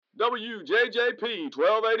WJJP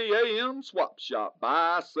 1280 AM Swap Shop.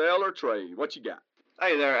 Buy, sell, or trade. What you got?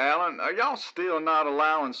 Hey there, Alan. Are y'all still not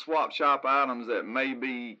allowing swap shop items that may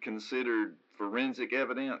be considered forensic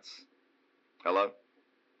evidence? Hello?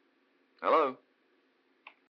 Hello?